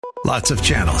Lots of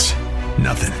channels,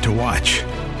 nothing to watch,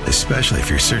 especially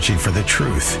if you're searching for the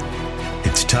truth.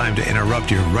 It's time to interrupt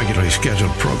your regularly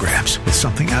scheduled programs with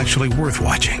something actually worth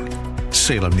watching.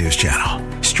 Salem News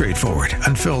Channel. Straightforward,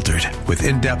 unfiltered, with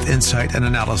in-depth insight and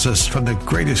analysis from the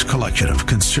greatest collection of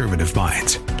conservative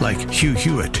minds like Hugh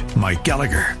Hewitt, Mike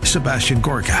Gallagher, Sebastian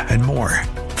Gorka, and more.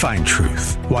 Find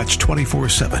truth. Watch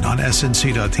 24/7 on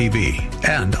snc.tv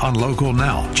and on Local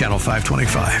Now, Channel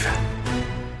 525.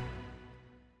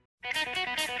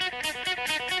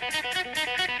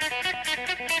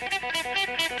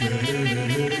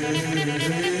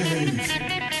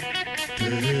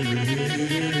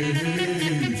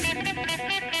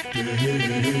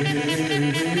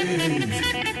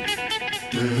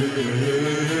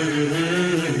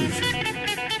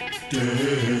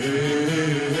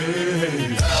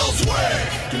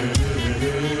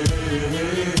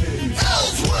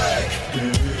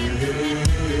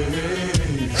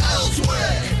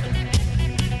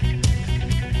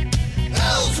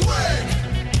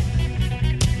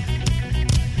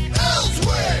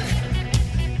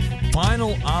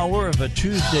 Final hour of a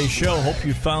Tuesday show. Hope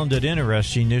you found it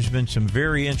interesting. There's been some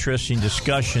very interesting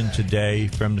discussion today,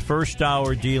 from the first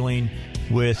hour dealing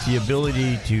with the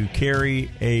ability to carry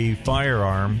a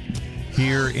firearm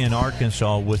here in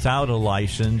Arkansas without a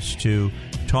license, to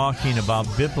talking about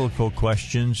biblical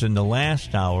questions in the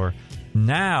last hour,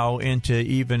 now into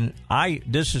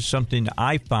this is something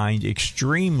I find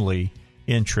extremely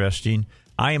interesting.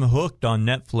 I am hooked on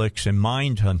Netflix and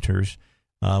Mindhunters.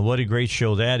 What a great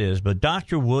show that is. But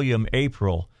Dr. William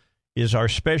Aprill is our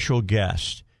special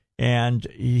guest, and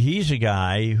he's a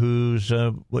guy who's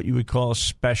what you would call a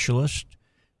specialist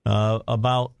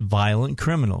about violent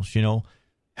criminals. You know,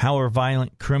 how are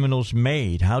violent criminals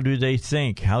made? How do they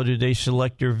think? How do they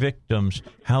select their victims?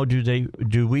 How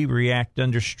do we react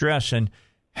under stress? And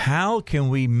how can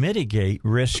we mitigate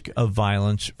risk of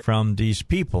violence from these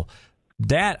people?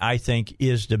 That, I think,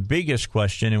 is the biggest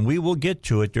question, and we will get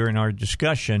to it during our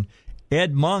discussion.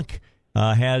 Ed Monk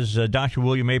has Dr.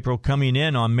 William Aprill coming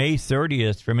in on May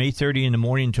 30th from 8:30 in the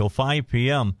morning until 5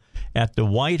 p.m. at the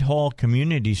Whitehall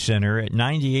Community Center at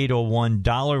 9801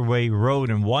 Dollarway Road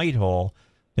in Whitehall.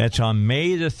 That's on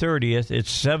May the 30th.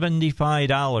 It's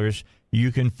 $75.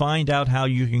 You can find out how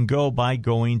you can go by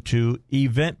going to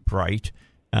Eventbrite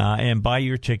and buy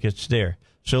your tickets there.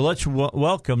 So let's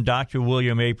welcome Dr.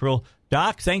 William Aprill.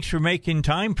 Doc, thanks for making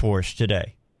time for us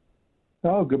today.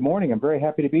 Oh, good morning. I'm very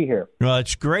happy to be here. Well,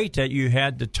 it's great that you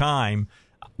had the time.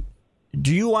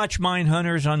 Do you watch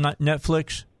Mindhunters on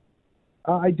Netflix?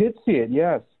 I did see it,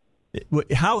 yes.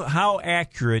 How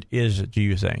accurate is it, do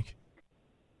you think?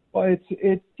 Well, it's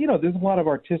there's a lot of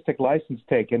artistic license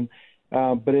taken,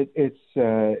 but it's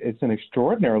an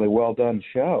extraordinarily well done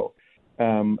show,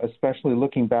 especially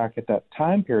looking back at that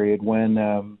time period when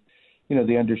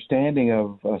the understanding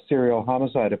of serial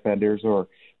homicide offenders, or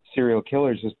serial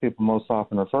killers as people most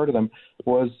often refer to them,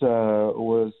 was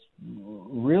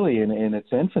really in its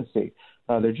infancy.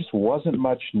 There just wasn't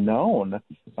much known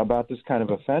about this kind of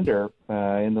offender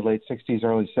in the late 60s,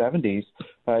 early 70s,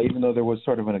 even though there was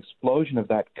sort of an explosion of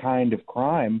that kind of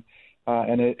crime,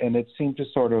 and it seemed to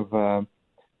sort of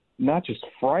not just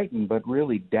frighten, but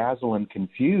really dazzle and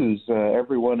confuse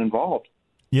everyone involved.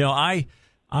 You know,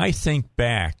 I think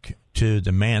back to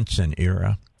the Manson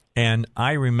era, and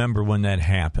I remember when that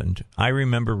happened. I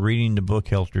remember reading the book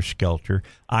Helter Skelter.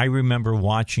 I remember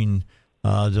watching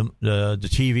the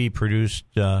TV-produced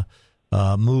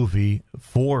movie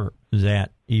for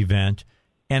that event,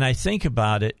 and I think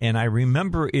about it, and I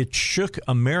remember it shook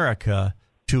America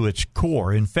to its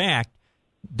core. In fact,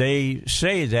 they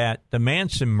say that the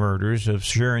Manson murders of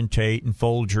Sharon Tate and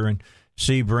Folger and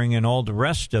Sebring and all the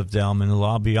rest of them, and the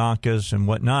LaBiancas and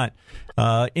whatnot,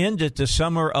 ended the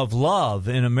summer of love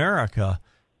in America.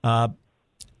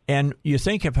 And you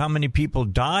think of how many people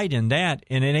died in that,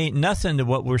 and it ain't nothing to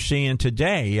what we're seeing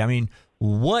today. I mean,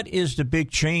 what is the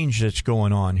big change that's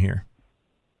going on here?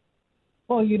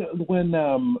 Well,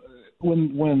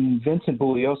 when Vincent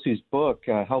Bugliosi's book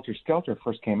Helter Skelter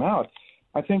first came out,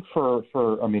 I think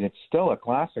I mean, it's still a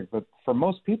classic, but for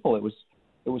most people it was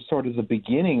sort of the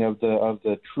beginning of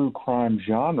the true crime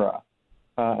genre,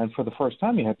 and for the first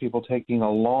time you had people taking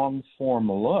a long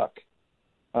form look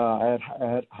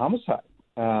at homicide,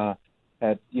 at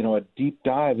a deep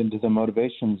dive into the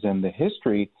motivations and the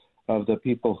history of the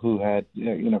people who had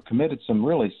committed some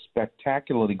really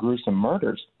spectacularly gruesome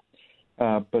murders.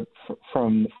 But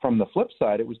from the flip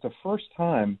side, it was the first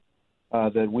time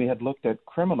that we had looked at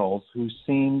criminals who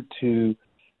seemed to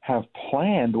have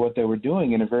planned what they were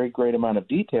doing in a very great amount of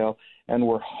detail, and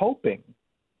were hoping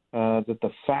that the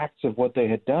facts of what they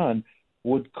had done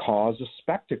would cause a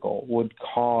spectacle, would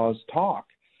cause talk.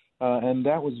 And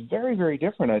that was very, very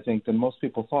different, I think, than most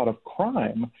people thought of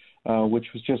crime, which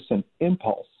was just an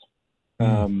impulse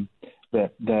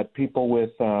that people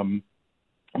with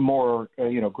more,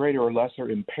 greater or lesser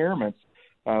impairments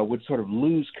would sort of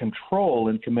lose control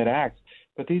and commit acts.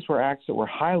 But these were acts that were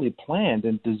highly planned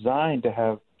and designed to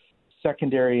have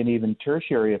secondary and even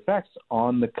tertiary effects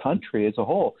on the country as a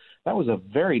whole. That was a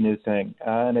very new thing,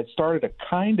 and it started a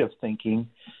kind of thinking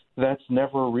that's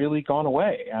never really gone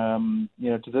away.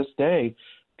 To this day,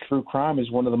 true crime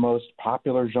is one of the most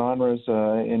popular genres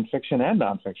in fiction and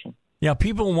nonfiction. Yeah,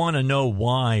 people want to know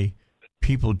why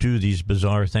people do these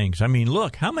bizarre things. I mean,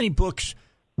 look, how many books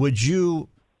would you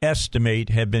estimate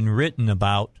have been written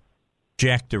about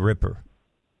Jack the Ripper?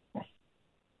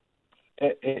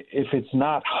 If it's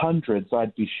not hundreds,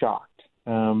 I'd be shocked.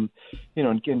 In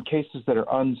cases that are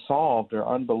unsolved or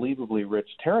unbelievably rich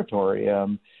territory,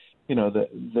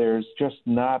 there's just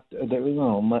not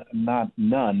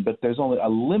none, but there's only a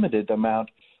limited amount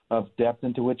of depth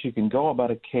into which you can go about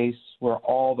a case where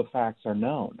all the facts are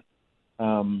known.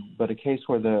 But a case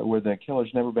where the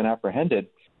killer's never been apprehended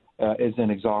is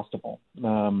inexhaustible.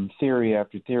 Theory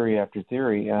after theory after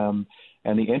theory,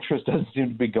 and the interest doesn't seem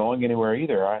to be going anywhere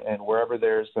either. And wherever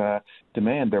there's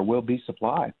demand, there will be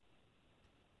supply.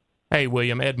 Hey,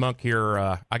 William, Ed Monk here.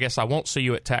 I guess I won't see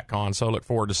you at TechCon, so I look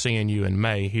forward to seeing you in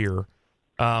May here.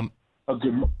 I'm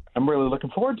really looking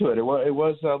forward to it. It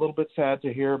was a little bit sad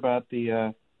to hear about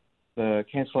the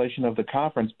cancellation of the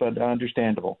conference, but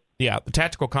understandable. Yeah, the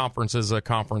Tactical Conference is a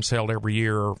conference held every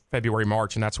year, February,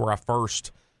 March, and that's where I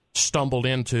first stumbled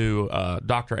into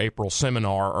Dr. Aprill's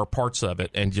seminar or parts of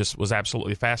it and just was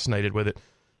absolutely fascinated with it.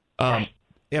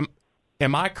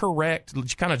 Am I correct,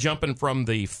 kind of jumping from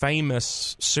the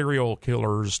famous serial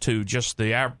killers to just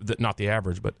not the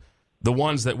average, but the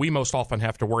ones that we most often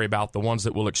have to worry about, the ones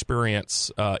that we'll experience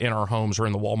in our homes or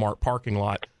in the Walmart parking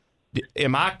lot?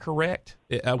 Am I correct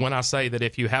when I say that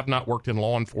if you have not worked in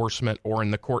law enforcement or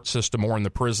in the court system or in the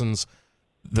prisons,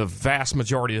 the vast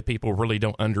majority of people really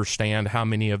don't understand how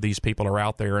many of these people are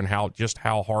out there and how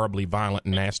horribly violent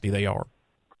and nasty they are?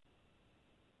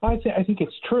 I think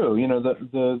it's true.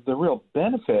 The real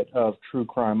benefit of true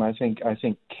crime, I think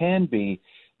can be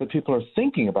that people are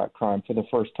thinking about crime for the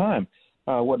first time.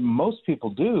 What most people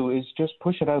do is just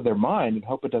push it out of their mind and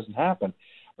hope it doesn't happen,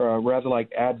 rather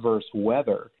like adverse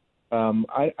weather.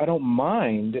 I don't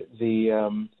mind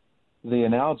the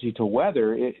analogy to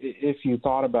weather if you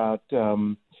thought about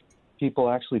people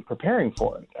actually preparing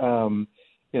for it.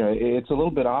 It's a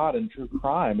little bit odd in true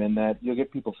crime in that you'll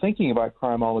get people thinking about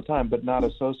crime all the time, but not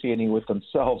associating with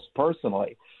themselves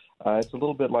personally. It's a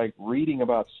little bit like reading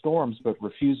about storms, but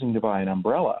refusing to buy an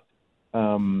umbrella.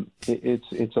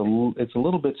 It's a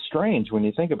little bit strange when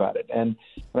you think about it. And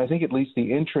I think at least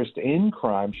the interest in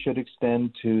crime should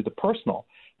extend to the personal.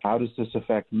 How does this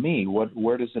affect me?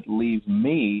 Where does it leave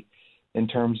me in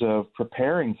terms of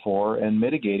preparing for and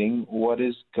mitigating what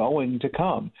is going to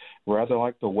come? Rather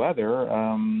like the weather,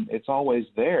 it's always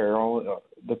there.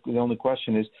 The only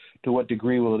question is, to what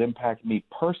degree will it impact me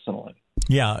personally?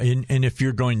 Yeah, and if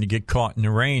you're going to get caught in the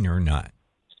rain or not.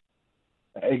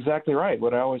 Exactly right.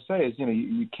 What I always say is,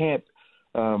 you can't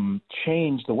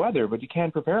change the weather, but you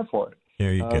can prepare for it.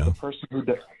 There you go.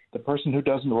 The person who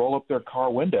doesn't roll up their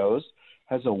car windows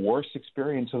has a worse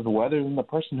experience of the weather than the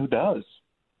person who does.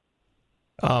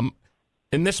 And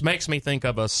this makes me think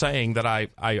of a saying that I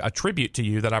attribute to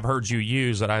you that I've heard you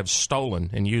use, that I've stolen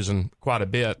and using quite a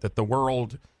bit, that the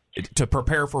world, to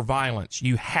prepare for violence,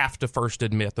 you have to first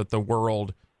admit that the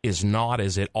world is not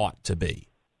as it ought to be.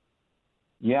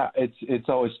 Yeah, it's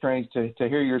always strange to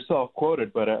hear yourself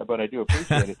quoted, but I do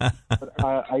appreciate it. But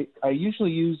I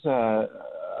usually use a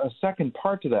second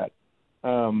part to that.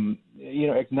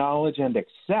 Acknowledge and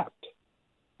accept.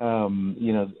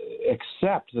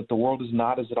 Accept that the world is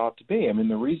not as it ought to be. I mean,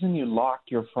 the reason you lock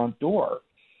your front door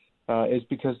is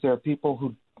because there are people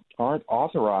who aren't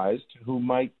authorized who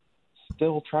might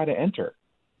still try to enter.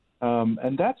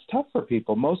 And that's tough for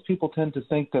people. Most people tend to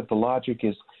think that the logic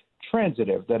is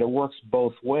transitive, that it works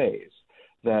both ways,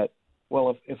 that,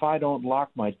 well, if I don't lock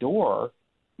my door,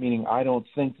 meaning I don't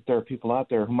think that there are people out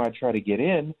there who might try to get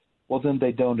in, well, then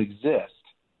they don't exist.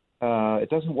 It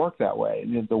doesn't work that way.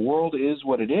 The world is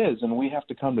what it is, and we have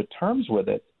to come to terms with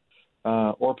it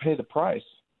or pay the price.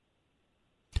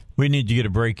 We need to get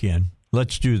a break in.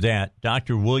 Let's do that.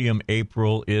 Dr. William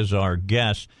Aprill is our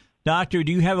guest. Doctor,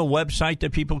 do you have a website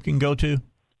that people can go to?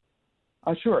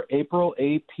 Sure. Aprill,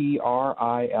 Aprill,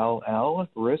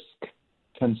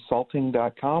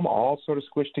 riskconsulting.com, all sort of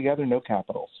squished together, no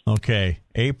capitals. Okay.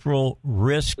 Aprill,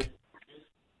 risk.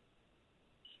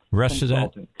 Rest of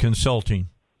that consulting.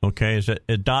 Okay, is it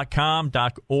 .com,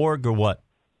 .org, or what?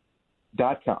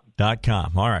 .com.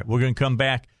 .com. All right, we're going to come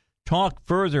back, talk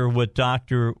further with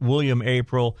Dr. William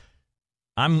Aprill.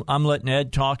 I'm letting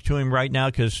Ed talk to him right now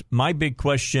because my big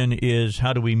question is,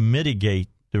 how do we mitigate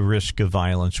the risk of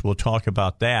violence? We'll talk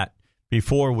about that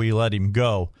before we let him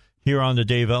go here on the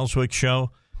Dave Elswick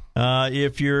Show.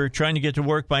 If you're trying to get to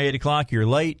work by 8 o'clock, you're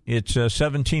late. It's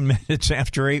 17 minutes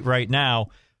after 8 right now.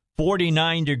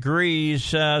 49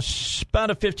 degrees, about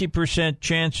a 50%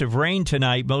 chance of rain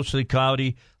tonight, mostly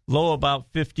cloudy, low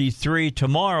about 53.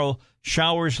 Tomorrow,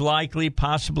 showers likely,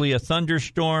 possibly a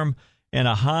thunderstorm, and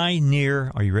a high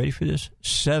near, are you ready for this?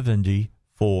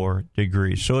 74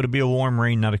 degrees. So it'll be a warm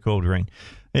rain, not a cold rain.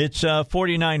 It's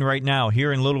 49 right now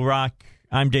here in Little Rock.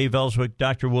 I'm Dave Elswick.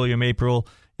 Dr. William Aprill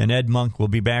and Ed Monk will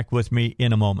be back with me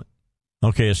in a moment.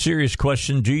 Okay, a serious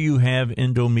question. Do you have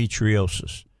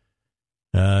endometriosis?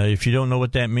 If you don't know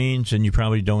what that means, then you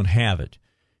probably don't have it.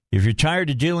 If you're tired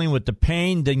of dealing with the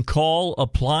pain, then call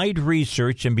Applied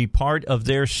Research and be part of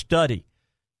their study.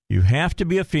 You have to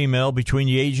be a female between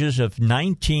the ages of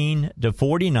 19 to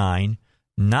 49,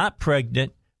 not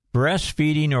pregnant,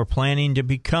 breastfeeding, or planning to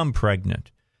become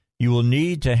pregnant. You will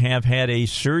need to have had a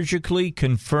surgically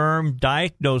confirmed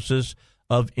diagnosis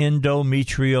of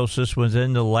endometriosis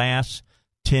within the last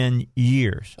 10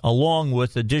 years, along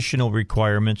with additional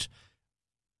requirements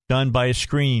done by a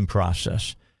screening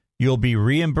process. You'll be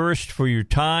reimbursed for your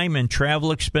time and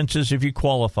travel expenses if you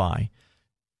qualify.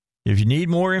 If you need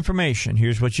more information,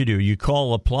 here's what you do. You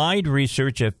call Applied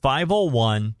Research at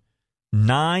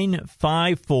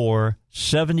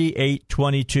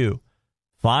 501-954-7822.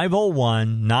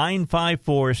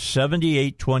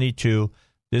 501-954-7822.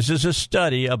 This is a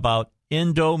study about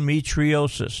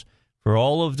endometriosis. For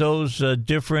all of those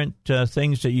different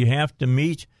things that you have to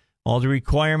meet, all the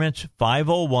requirements,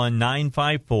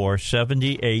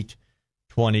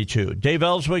 501-954-7822. Dave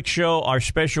Elswick Show, our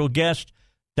special guest,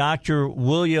 Dr.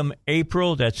 William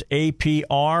Aprill. That's A-P-R-I-L-L.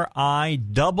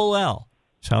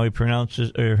 That's how he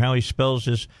pronounces, or how he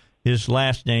spells his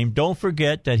last name. Don't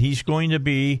forget that he's going to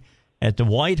be at the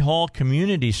Whitehall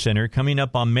Community Center coming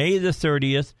up on May the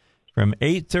 30th from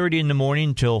 8:30 in the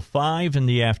morning till 5 in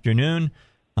the afternoon.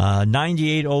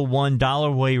 9801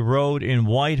 Dollarway Road in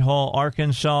Whitehall,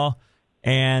 Arkansas,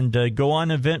 and go on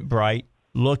Eventbrite.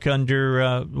 Look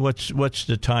under what's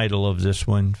the title of this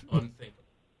one?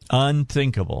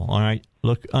 Unthinkable. All right,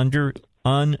 look under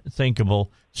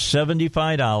Unthinkable.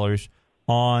 $75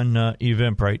 on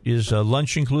Eventbrite. Is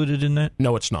lunch included in that?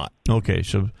 No, it's not. Okay,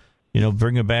 so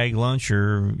bring a bag lunch,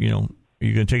 or you're going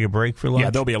to take a break for lunch.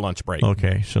 Yeah, there'll be a lunch break.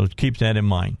 Okay, so keep that in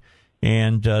mind.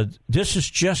 And this is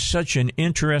just such an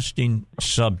interesting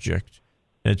subject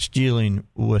that's dealing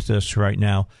with us right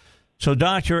now. So,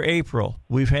 Dr. Aprill,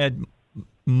 we've had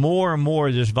more and more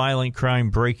of this violent crime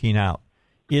breaking out.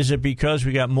 Is it because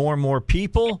we got more and more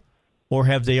people, or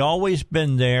have they always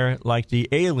been there, like The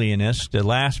Alienist, the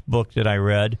last book that I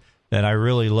read that I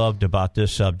really loved about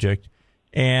this subject,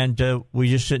 and we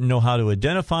just didn't know how to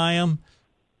identify them?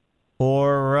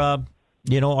 Or,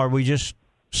 are we just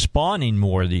spawning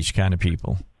more of these kind of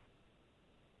people?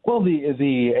 Well,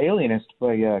 the Alienist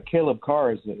by Caleb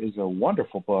Carr is a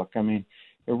wonderful book. I mean,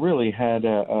 it really had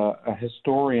a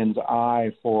historian's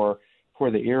eye for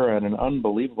the era and an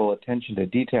unbelievable attention to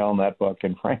detail in that book.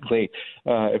 And frankly,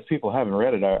 if people haven't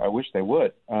read it, I wish they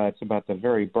would. It's about the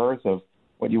very birth of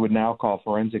what you would now call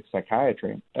forensic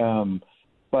psychiatry.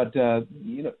 But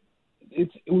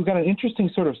we've got an interesting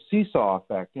sort of seesaw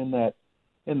effect in that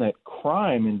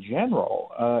crime in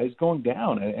general is going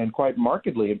down and quite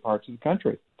markedly in parts of the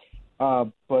country.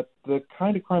 But the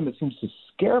kind of crime that seems to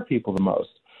scare people the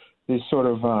most, these sort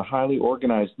of highly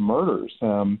organized murders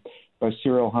by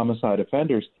serial homicide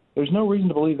offenders, there's no reason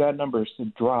to believe that number is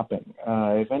dropping.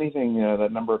 If anything,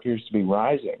 that number appears to be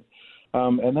rising.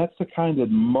 And that's the kind that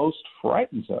most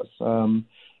frightens us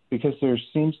because there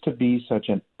seems to be such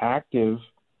an active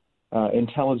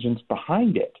intelligence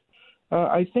behind it.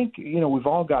 I think, we've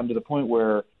all gotten to the point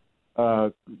where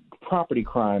property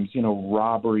crimes,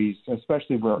 robberies,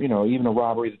 especially where, even a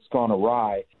robbery that's gone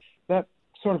awry, that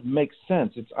sort of makes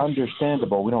sense. It's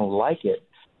understandable. We don't like it,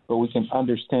 but we can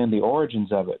understand the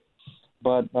origins of it.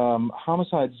 But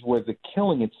homicides where the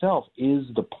killing itself is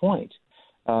the point,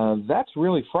 that's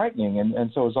really frightening.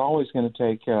 And so it's always going to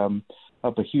take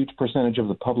up a huge percentage of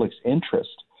the public's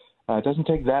interest. It doesn't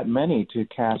take that many to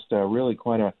cast really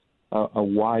quite a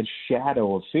wide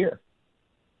shadow of fear.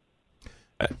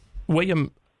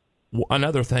 William,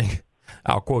 another thing,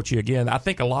 I'll quote you again. I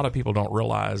think a lot of people don't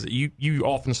realize, you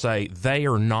often say, they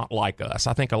are not like us.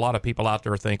 I think a lot of people out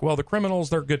there think, well, the criminals,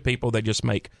 they're good people. They just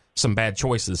make some bad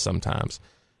choices sometimes.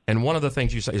 And one of the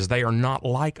things you say is they are not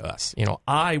like us. You know,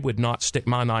 I would not stick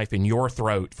my knife in your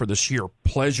throat for the sheer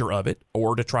pleasure of it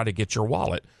or to try to get your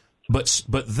wallet. But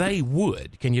they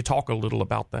would. Can you talk a little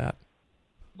about that?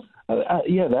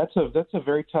 Yeah, that's a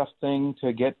very tough thing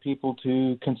to get people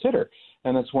to consider,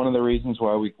 and that's one of the reasons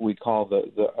why we call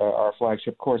our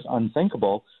flagship course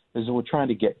Unthinkable, is that we're trying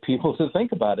to get people to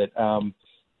think about it. And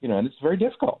it's very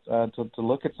difficult to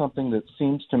look at something that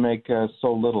seems to make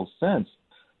so little sense.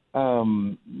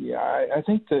 I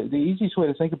think the easiest way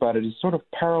to think about it is sort of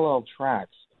parallel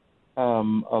tracks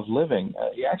of living.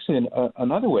 Actually,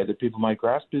 another way that people might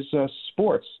grasp is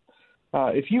sports.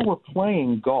 If you were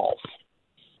playing golf,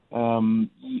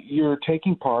 you're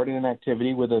taking part in an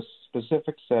activity with a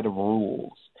specific set of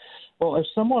rules. Well, if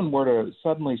someone were to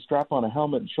suddenly strap on a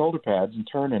helmet and shoulder pads and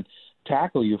turn and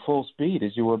tackle you full speed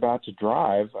as you were about to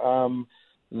drive,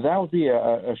 that would be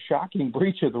a shocking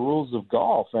breach of the rules of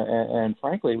golf, and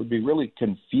frankly, it would be really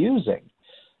confusing.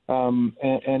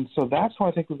 And so that's how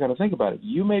I think we've got to think about it.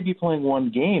 You may be playing one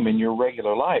game in your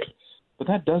regular life, but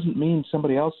that doesn't mean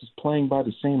somebody else is playing by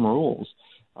the same rules.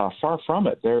 Far from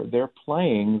it. They're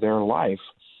playing their life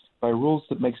by rules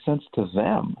that make sense to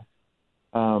them.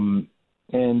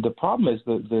 And the problem is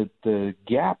the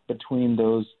gap between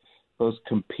those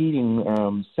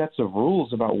competing sets of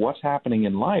rules about what's happening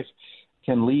in life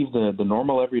can leave the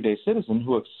normal everyday citizen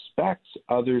who expects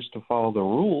others to follow the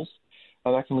rules.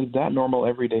 That can leave that normal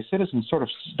everyday citizen sort of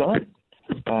stunned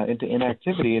into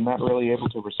inactivity and not really able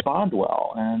to respond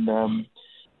well. And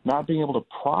not being able to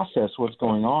process what's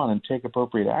going on and take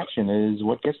appropriate action is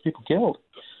what gets people killed.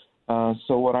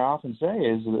 So what I often say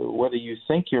is whether you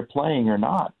think you're playing or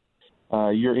not,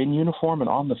 you're in uniform and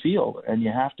on the field, and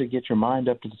you have to get your mind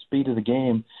up to the speed of the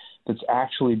game that's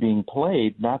actually being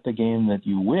played, not the game that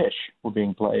you wish were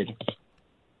being played.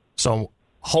 So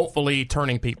hopefully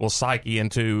turning people's psyche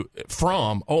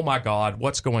from, oh my God,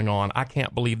 what's going on? I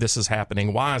can't believe this is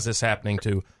happening. Why is this happening?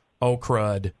 To, oh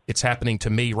crud, it's happening to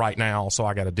me right now, so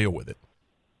I got to deal with it.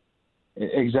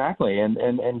 Exactly, and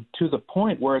to the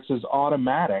point where it's as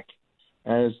automatic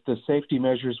as the safety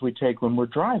measures we take when we're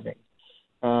driving.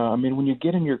 When you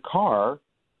get in your car,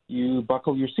 you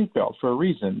buckle your seatbelt for a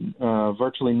reason.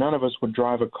 Virtually none of us would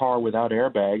drive a car without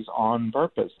airbags on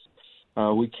purpose.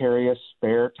 We carry a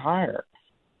spare tire.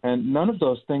 And none of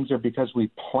those things are because we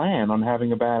plan on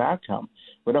having a bad outcome.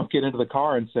 We don't get into the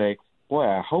car and say, boy,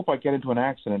 I hope I get into an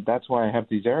accident. That's why I have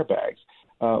these airbags.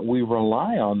 We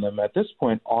rely on them at this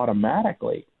point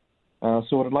automatically. So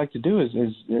what I'd like to do is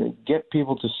get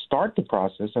people to start the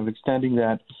process of extending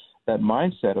that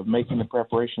mindset of making the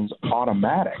preparations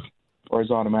automatic, or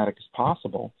as automatic as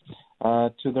possible,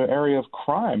 to the area of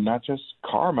crime, not just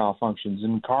car malfunctions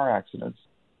and car accidents.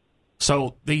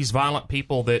 So these violent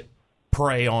people that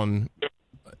prey on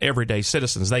everyday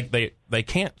citizens, they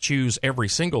can't choose every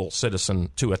single citizen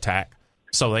to attack,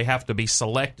 so they have to be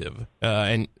selective.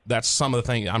 And that's some of the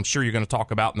things I'm sure you're going to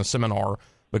talk about in the seminar,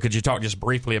 but could you talk just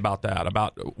briefly about that,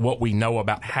 about what we know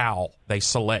about how they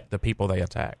select the people they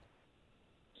attack?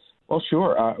 Well,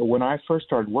 sure. When I first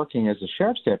started working as a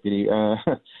sheriff's deputy,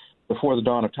 before the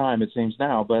dawn of time, it seems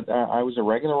now, but I was a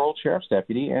regular old sheriff's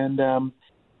deputy, and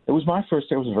it was my first.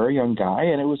 I was a very young guy,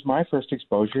 and it was my first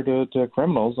exposure to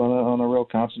criminals on a real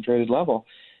concentrated level.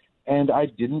 And I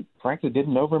frankly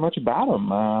didn't know very much about them.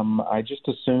 I just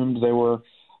assumed they were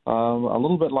a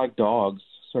little bit like dogs,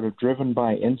 sort of driven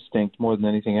by instinct more than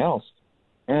anything else.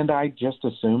 And I just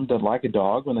assumed that, like a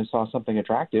dog, when they saw something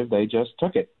attractive, they just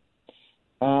took it.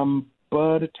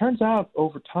 But it turns out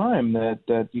over time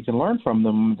that you can learn from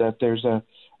them that there's a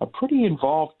pretty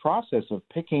involved process of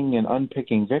picking and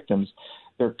unpicking victims.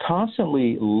 They're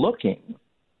constantly looking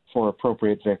for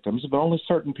appropriate victims, but only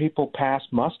certain people pass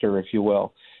muster, if you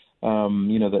will,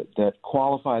 that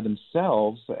qualify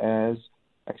themselves as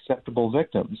acceptable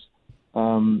victims.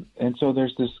 And so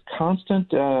there's this constant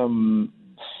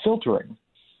filtering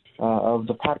of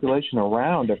the population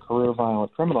around a career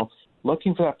violent criminal,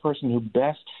 looking for that person who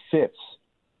best fits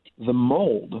the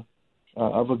mold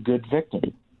of a good victim.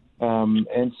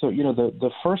 And so, the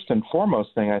first and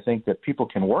foremost thing I think that people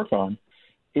can work on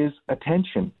is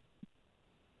attention.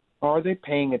 Are they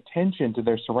paying attention to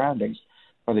their surroundings?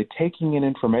 Are they taking in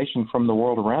information from the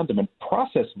world around them and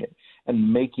processing it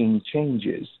and making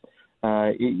changes?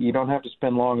 You don't have to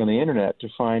spend long on the internet to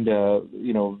find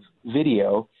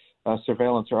video,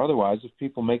 surveillance or otherwise, of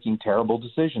people making terrible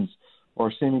decisions,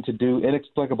 or seeming to do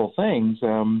inexplicable things,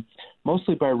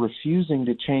 mostly by refusing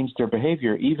to change their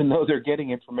behavior, even though they're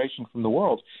getting information from the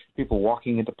world. People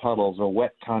walking into puddles or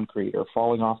wet concrete or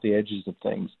falling off the edges of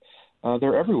things.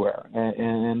 They're everywhere.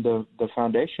 And the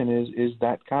foundation is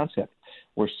that concept.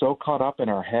 We're so caught up in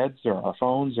our heads or our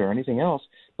phones or anything else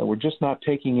that we're just not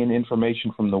taking in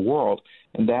information from the world.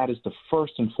 And that is the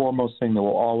first and foremost thing that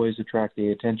will always attract the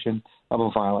attention of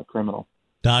a violent criminal.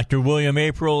 Dr. William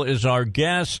Aprill is our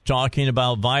guest talking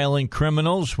about violent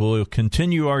criminals. We'll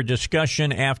continue our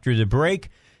discussion after the break,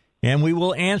 and we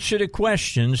will answer the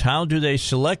questions: how do they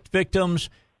select victims,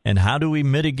 and how do we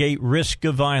mitigate risk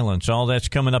of violence? All that's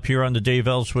coming up here on the Dave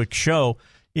Elswick Show.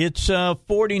 It's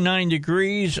 49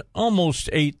 degrees, almost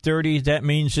 8:30. That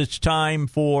means it's time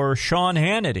for Sean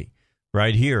Hannity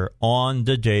right here on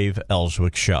the Dave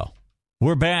Elswick Show.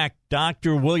 We're back.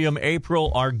 Dr. William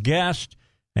Aprill, our guest,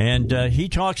 and he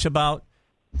talks about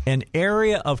an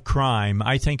area of crime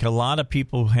I think a lot of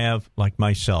people have, like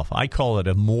myself. I call it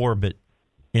a morbid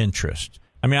interest.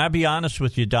 I mean, I'll be honest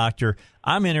with you, Doctor.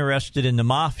 I'm interested in the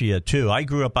mafia, too. I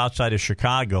grew up outside of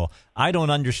Chicago. I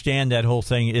don't understand that whole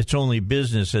thing. It's only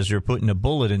business as they're putting a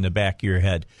bullet in the back of your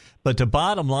head. But the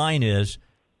bottom line is,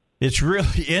 it's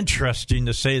really interesting,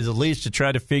 to say the least, to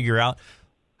try to figure out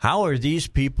how are these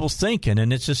people thinking.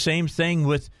 And it's the same thing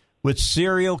with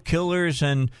serial killers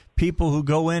and people who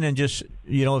go in and just,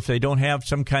 if they don't have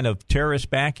some kind of terrorist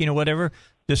backing or whatever,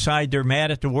 decide they're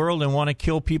mad at the world and want to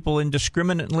kill people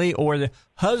indiscriminately, or the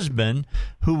husband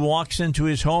who walks into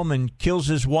his home and kills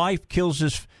his wife, kills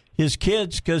his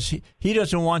kids because he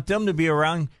doesn't want them to be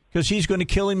around because he's going to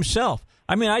kill himself.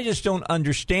 I mean, I just don't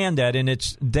understand that, and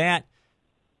it's that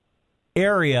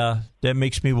area that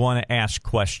makes me want to ask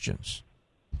questions.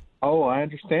 Oh, I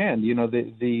understand.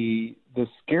 The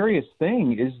scariest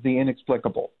thing is the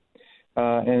inexplicable.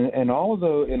 And in all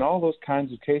those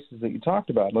kinds of cases that you talked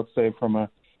about, let's say from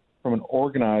an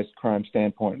organized crime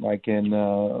standpoint, like in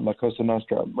La Cosa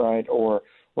Nostra, right, or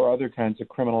other kinds of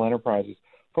criminal enterprises,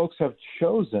 folks have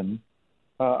chosen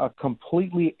a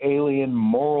completely alien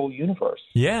moral universe.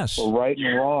 Yes, right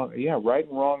and wrong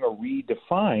are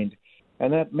redefined,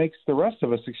 and that makes the rest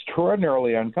of us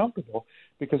extraordinarily uncomfortable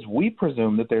because we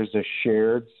presume that there's a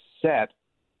shared set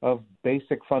of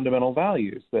basic fundamental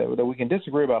values that we can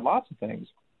disagree about lots of things,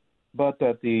 but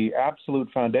that the absolute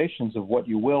foundations of what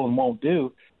you will and won't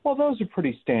do, well, those are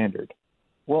pretty standard.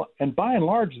 Well, and by and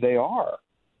large, they are,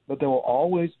 but there will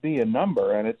always be a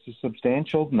number, and it's a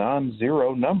substantial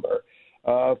non-zero number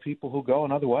of people who go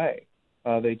another way.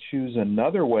 They choose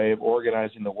another way of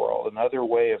organizing the world, another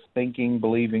way of thinking,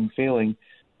 believing, feeling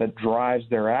that drives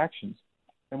their actions.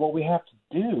 And what we have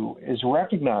to do is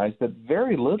recognize that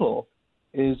very little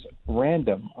is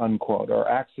random, unquote, or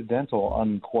accidental,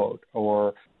 unquote,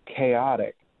 or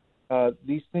chaotic.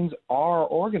 These things are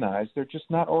organized. They're just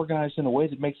not organized in a way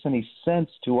that makes any sense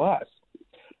to us.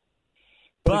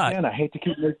 But again, I hate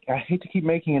to keep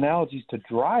making analogies to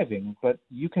driving, but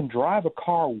you can drive a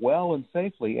car well and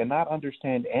safely and not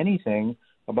understand anything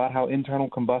about how internal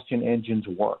combustion engines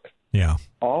work. Yeah.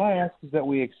 All I ask is that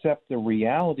we accept the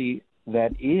reality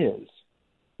that is,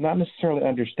 not necessarily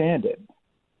understand it.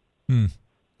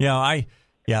 Yeah, I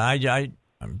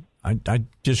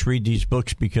just read these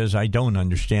books because I don't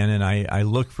understand, and I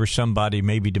look for somebody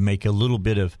maybe to make a little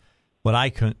bit of what I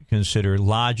consider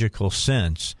logical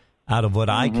sense out of what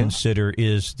I consider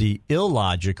is the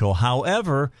illogical.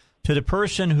 However, to the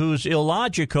person who's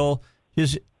illogical,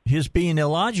 his being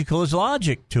illogical is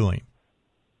logic to him.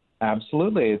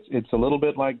 Absolutely. It's a little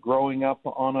bit like growing up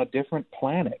on a different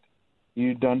planet.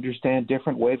 You'd understand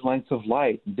different wavelengths of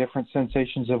light, different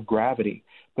sensations of gravity,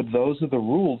 but those are the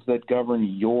rules that govern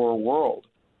your world.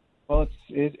 Well,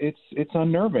 it's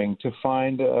unnerving to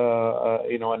find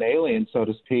an alien, so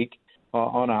to speak,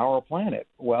 on our planet.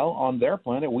 Well, on their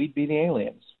planet, we'd be the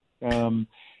aliens, and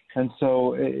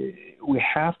so we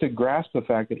have to grasp the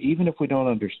fact that even if we don't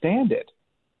understand it,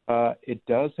 it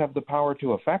does have the power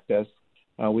to affect us.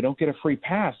 We don't get a free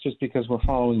pass just because we're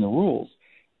following the rules.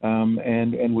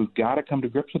 And we've got to come to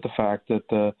grips with the fact that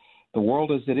the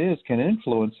world as it is can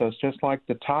influence us just like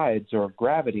the tides or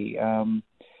gravity, and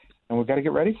we've got to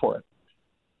get ready for it.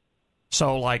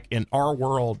 So, like in our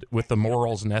world with the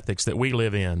morals and ethics that we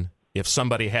live in, if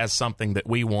somebody has something that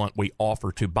we want, we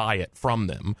offer to buy it from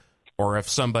them. Or if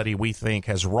somebody we think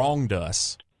has wronged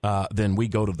us, then we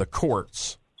go to the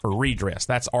courts for redress.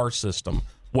 That's our system.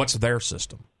 What's their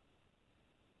system?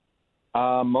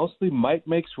 Mostly might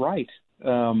makes right.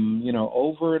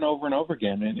 Over and over and over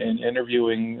again in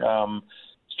interviewing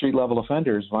street-level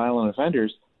offenders, violent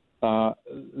offenders,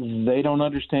 they don't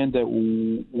understand that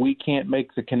we can't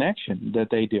make the connection that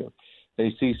they do.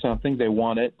 They see something, they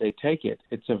want it, they take it.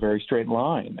 It's a very straight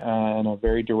line and a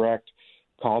very direct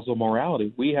causal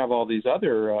morality. We have all these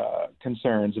other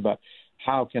concerns about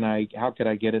how could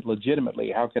I get it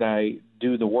legitimately? How could I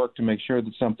do the work to make sure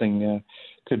that something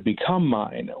could become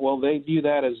mine? Well, they view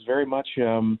that as very much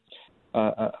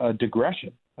a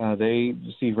digression. They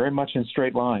see very much in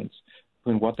straight lines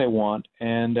between what they want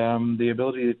and the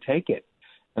ability to take it.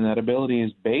 And that ability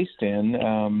is based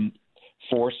in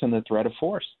force and the threat of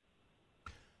force.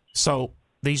 So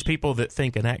these people that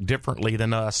think and act differently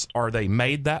than us, are they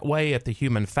made that way at the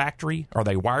human factory? Are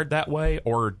they wired that way,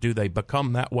 or do they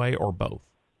become that way, or both?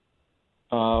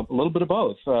 A little bit of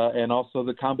both, and also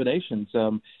the combinations.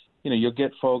 You'll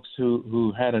get folks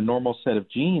who had a normal set of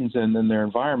genes, and then their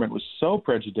environment was so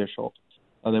prejudicial.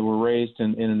 They were raised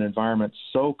in an environment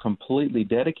so completely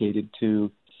dedicated to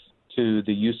the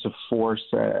use of force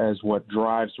as what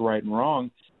drives right and wrong,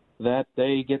 that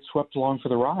they get swept along for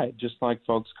the ride, just like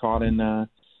folks caught in a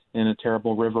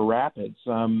terrible river rapids.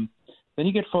 Then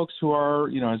you get folks who are,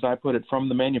 as I put it, from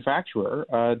the manufacturer,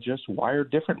 just wired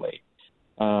differently.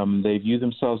 They view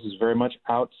themselves as very much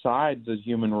outside the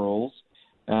human rules,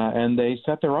 and they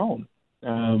set their own.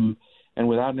 And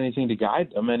without anything to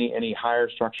guide them, any higher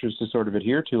structures to sort of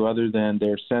adhere to other than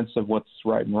their sense of what's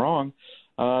right and wrong,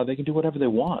 they can do whatever they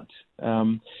want.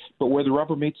 But where the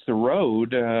rubber meets the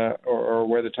road or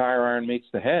where the tire iron meets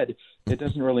the head, it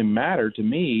doesn't really matter to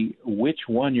me which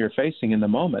one you're facing in the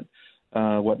moment.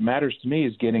 What matters to me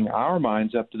is getting our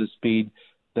minds up to the speed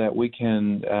that we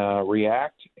can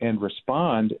react and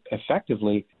respond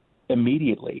effectively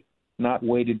immediately, not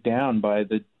weighted down by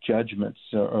the judgments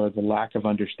or the lack of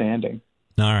understanding.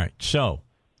 All right. So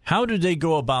how do they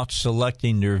go about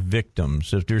selecting their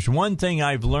victims? If there's one thing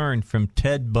I've learned from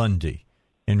Ted Bundy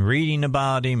and reading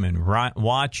about him and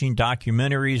watching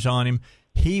documentaries on him,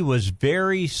 he was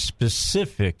very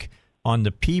specific on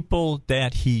the people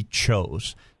that he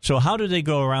chose. So how do they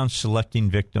go around selecting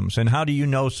victims? And how do you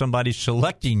know somebody's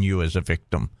selecting you as a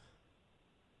victim?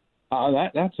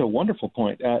 That's a wonderful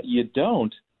point. You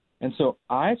don't. And so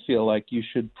I feel like you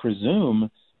should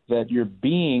presume that you're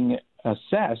being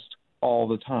assessed all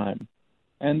the time.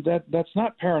 And that's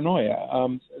not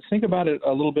paranoia. Think about it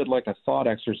a little bit like a thought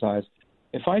exercise.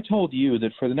 If I told you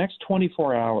that for the next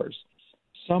 24 hours,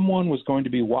 someone was going to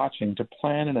be watching to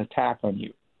plan an attack on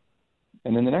you,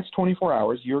 and in the next 24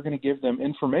 hours, you're going to give them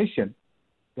information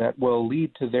that will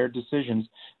lead to their decisions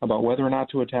about whether or not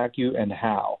to attack you and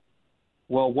how.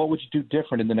 Well, what would you do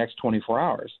different in the next 24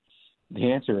 hours?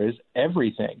 The answer is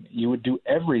everything. You would do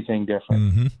everything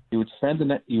different. Mm-hmm. You would spend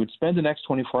the next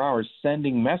 24 hours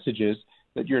sending messages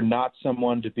that you're not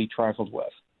someone to be trifled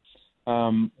with.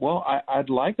 I'd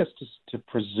like us to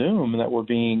presume that we're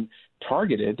being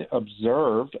targeted,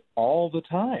 observed all the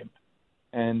time,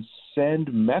 and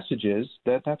send messages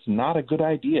that that's not a good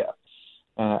idea,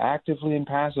 actively and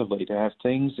passively, to have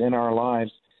things in our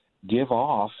lives give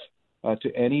off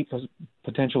to any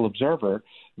potential observer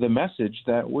the message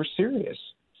that we're serious,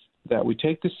 that we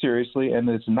take this seriously, and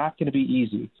that it's not going to be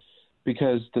easy.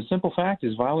 Because the simple fact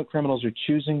is violent criminals are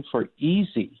choosing for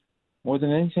easy more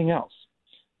than anything else.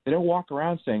 They don't walk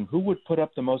around saying, who would put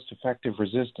up the most effective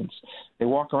resistance? They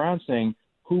walk around saying,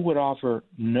 who would offer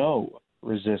no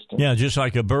resistance? Yeah, just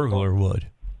like a burglar would.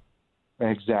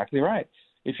 Exactly right.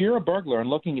 If you're a burglar and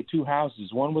looking at two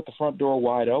houses, one with the front door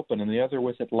wide open and the other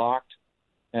with it locked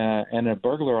and a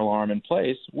burglar alarm in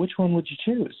place, which one would you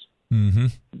choose? Mm-hmm.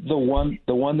 The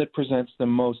one that presents the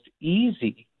most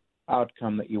easy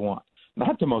outcome that you want,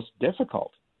 not the most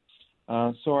difficult.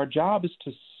 So our job is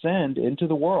to send into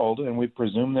the world, and we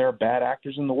presume there are bad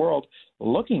actors in the world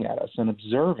looking at us and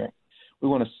observing. We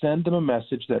want to send them a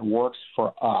message that works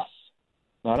for us,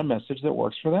 not a message that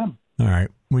works for them. All right.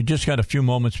 We just got a few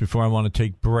moments before I want to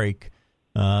take break.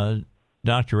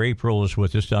 Dr. Aprill is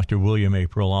with us, Dr. William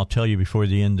Aprill. I'll tell you before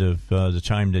the end of the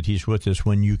time that he's with us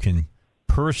when you can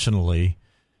personally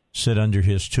sit under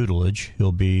his tutelage.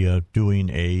 He'll be doing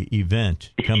a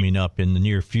event coming up in the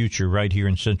near future right here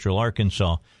in Central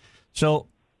Arkansas. So,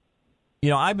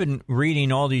 I've been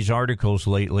reading all these articles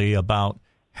lately about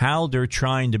how they're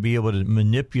trying to be able to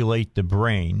manipulate the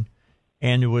brain.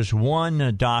 And there was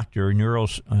one doctor,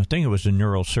 I think it was a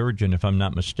neurosurgeon, if I'm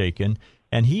not mistaken,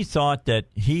 and he thought that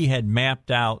he had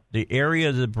mapped out the area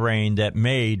of the brain that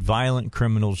made violent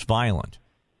criminals violent.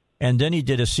 And then he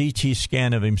did a CT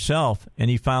scan of himself, and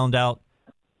he found out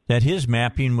that his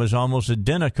mapping was almost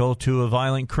identical to a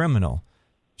violent criminal.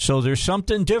 So there's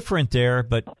something different there,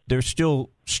 but they're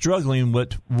still struggling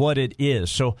with what it is.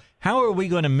 So how are we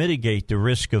going to mitigate the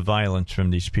risk of violence from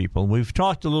these people? We've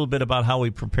talked a little bit about how we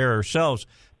prepare ourselves,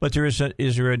 but is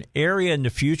there an area in the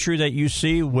future that you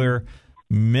see where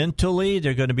mentally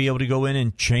they're going to be able to go in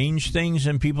and change things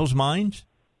in people's minds?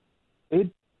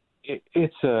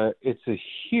 It's a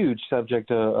huge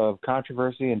subject of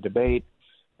controversy and debate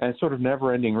and sort of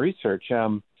never-ending research.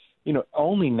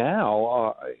 Only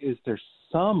now is there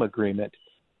some agreement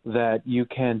that you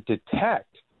can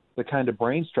detect the kind of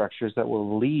brain structures that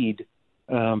will lead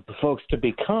folks to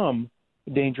become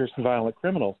dangerous and violent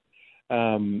criminals.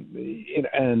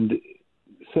 And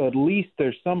so at least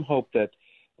there's some hope that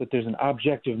there's an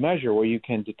objective measure where you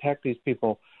can detect these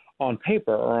people on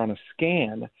paper or on a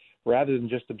scan rather than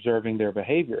just observing their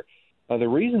behavior. The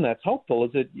reason that's hopeful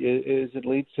is it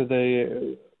leads to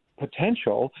the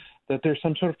potential that there's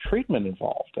some sort of treatment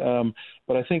involved.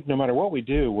 But I think no matter what we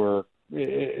do,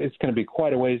 it's going to be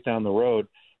quite a ways down the road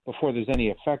before there's any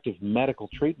effective medical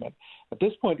treatment. At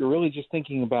this point, you're really just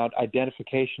thinking about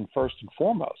identification first and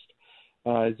foremost.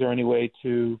 Is there any way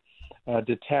to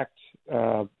detect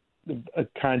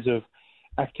kinds of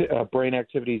brain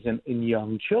activities in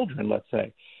young children, let's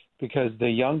say? Because the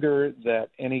younger that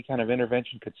any kind of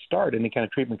intervention could start, any kind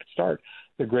of treatment could start,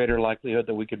 the greater likelihood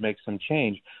that we could make some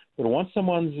change. But once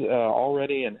someone's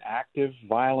already an active,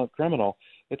 violent criminal,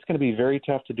 it's going to be very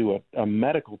tough to do a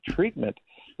medical treatment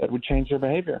that would change their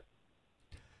behavior.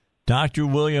 Dr.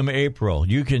 William Aprill,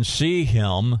 you can see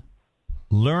him,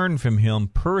 learn from him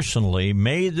personally,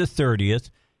 May the 30th,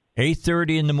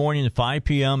 8:30 in the morning to 5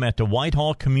 p.m. at the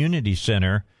Whitehall Community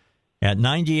Center at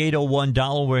 9801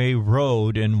 Dalloway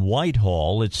Road in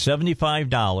Whitehall. It's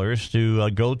 $75 to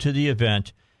go to the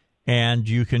event, and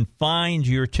you can find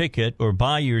your ticket or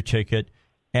buy your ticket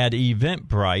at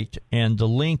Eventbrite, and the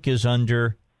link is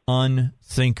under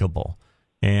Unthinkable.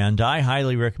 And I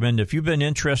highly recommend, if you've been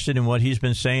interested in what he's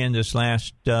been saying this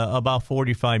last about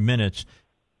 45 minutes,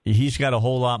 he's got a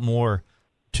whole lot more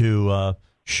to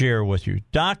share with you.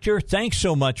 Doctor, thanks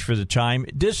so much for the time.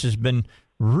 This has been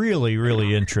really,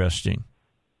 really interesting.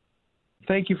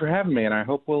 Thank you for having me, and I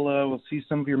hope we'll see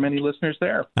some of your many listeners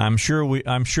there. I'm sure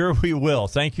we will.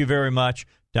 Thank you very much,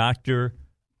 Dr.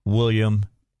 William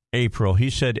Aprill. He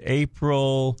said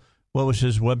Aprill. What was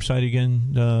his website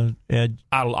again, Ed?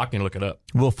 I can look it up.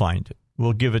 We'll find it.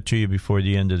 We'll give it to you before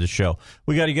the end of the show.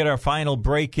 We got to get our final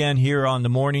break in here on the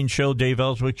morning show, Dave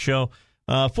Elswick Show.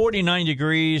 49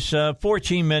 degrees,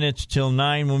 14 minutes till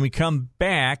 9. When we come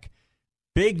back,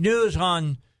 big news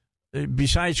on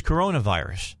besides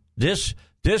coronavirus. This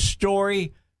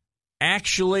story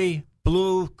actually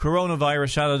blew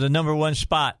coronavirus out of the number one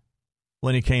spot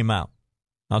when it came out.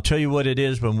 I'll tell you what it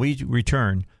is when we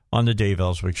return on the Dave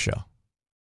Elswick Show.